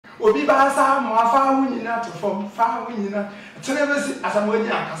Obi Basa, Mafa, winning out from far winning out. Television Asamoah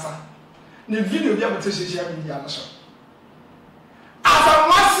Gyan Kasa. The video be able to share media.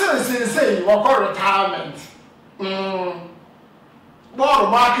 Asamoah say, what call retirement.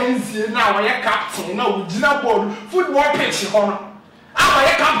 Board Mackenzie now, I captain, no, dinner board, football pitch on.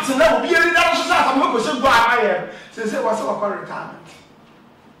 I captain, no, be a little I'm not going to buy. Since it was a call retirement.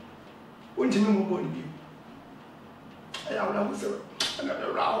 When you move on, I was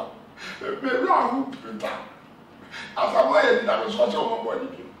another round. The round, Asamoah that was what your body.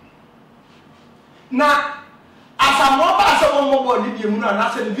 Now, Asamoah body, you know, and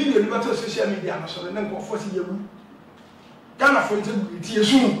I said the video never to social media, so then go for you. Ghana for integrity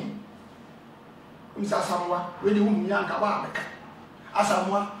soon. Mr. Asamoah, where the woman young Kawaka.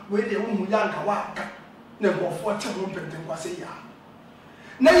 Asamoah, where the woman young Kawaka. Never for 10 women was a year.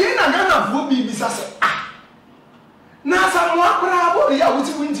 Now, you know, Ghana will be Mrs. Now, Asamoah, I was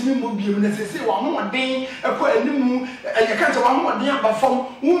going to be necessary one more day, a quite a new, and you can't one more day, but from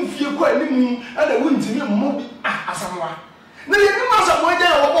whom feel quite a new, and a wind to me, Moby Asamoah. Now, you must have one day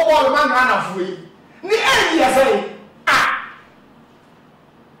or one man of way. The end, I say.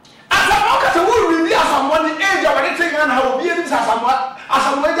 Asamoah will be Asamoah the age of anything, and I will be able to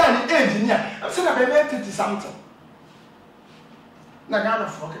Asamoah the engineer. I'm saying I better to something. Nagana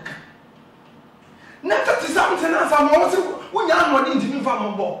for not that is something else. I'm also when you are not into me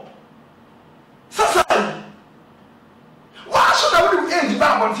from a ball. Society. Why should I be age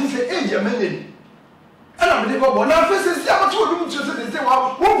about what he said, age a minute? And I'm the bubble. Now, first, I told you to say,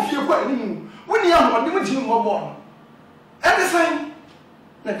 well, won't feel quite anymore. When you are not doing you more born. And the same,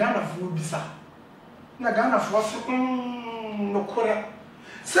 Nagana for Bisa. Nagana for no correct.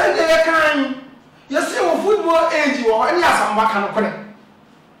 Say they kind. You see, football age or any other kind of correct.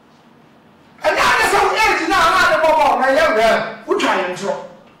 And now there's some age now, I'm not my young girl. Who try and draw?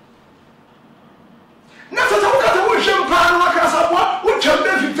 Now, so look at the wishing plan, like Asamoah, which are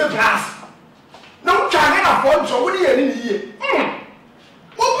 50 plus. No trying to afford to what do you need?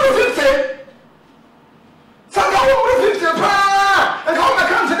 What will 50? Some will 50 plus. And how my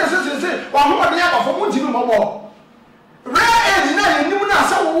country say, well, who are the other for one team more? Rare age now, you knew not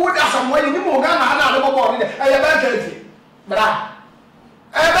some wood as some way, you more than another ball. I have about 30. But I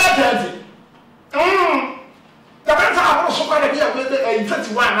about 30. The man I was so quite a year with a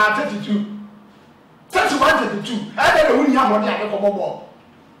 31 and 32. 31, 32. I don't know when you have one year to come more.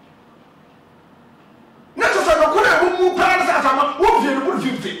 Necessary, I couldn't move parents as I'm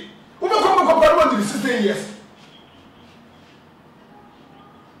 150. We will come compared to the 16 years.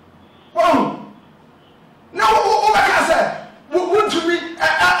 Now, what I said, would to be a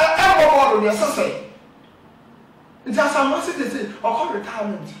more than necessary. It's as I must say, or call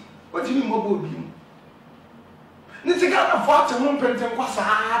retirement. What do you mean, mobile beam? Nitigana fought a woman printing was a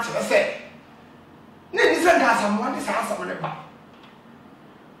heart, I said. Niddy said, someone is awesome.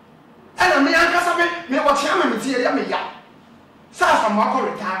 And I may ask me what Yaman is here, Yamia. Says a more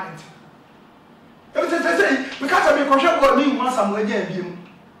retirement. Because I say, because I make a shop for me once I'm with you.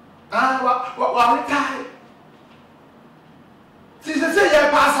 What retired? Since I say, I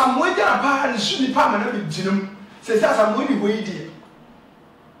pass some way down, and should be permanent with Jim. Says I'm winning way, dear.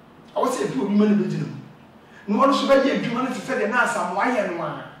 I was a poor woman with Jim. No one should be a human to say an answer, why and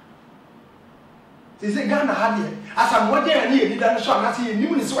one. They say Ghana had it. As I'm one day near the shop, I see a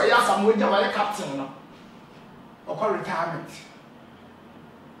new is why I am with my captain or call retirement.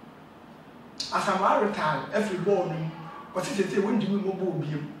 As I'm retired, every morning, but it is a windy mobile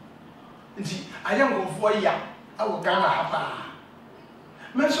beam. And see, I don't go for a year. I will Ghana have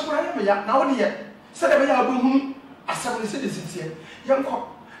a man. So I am a young now, dear. Said I will a 70 citizens here. Young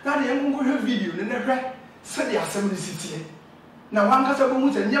cop, now the young go video in the red. Said the assembly city. Now one has a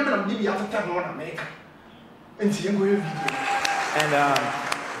woman and Yaman maybe after 10 one America. And see him go video. And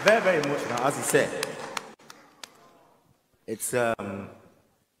very, very emotional, as he said. It's a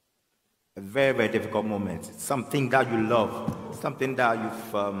very, very difficult moment. It's something that you love, something that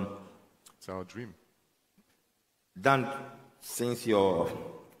you've it's our dream. Done since your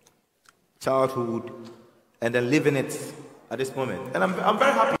childhood and then living it at this moment. And I'm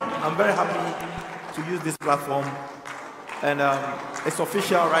very happy. I'm very happy to use this platform, and it's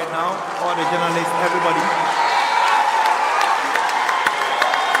official right now. All the journalists, everybody.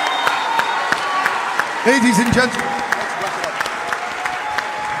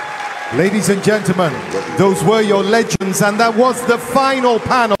 Ladies and gentlemen, those were your legends, and that was the final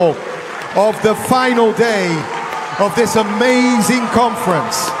panel of the final day of this amazing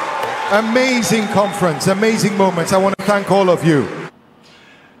conference. Amazing conference, amazing moments. I want to thank all of you.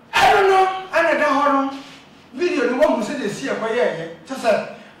 I don't know. Video the one who said this here, just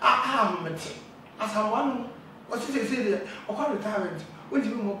mete Asamoah no o si say there o kwa retirement o di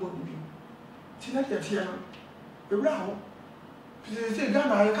mo bo bi ti na ti no e wura ho say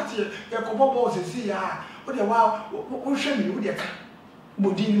Ghana ya ka ti ya ko bobo se ya o de wa o hwe mi o de ka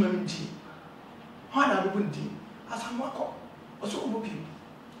mo di ni ma mi di ho na do bu di Asamoah ko o so bo bi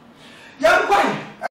ya kwai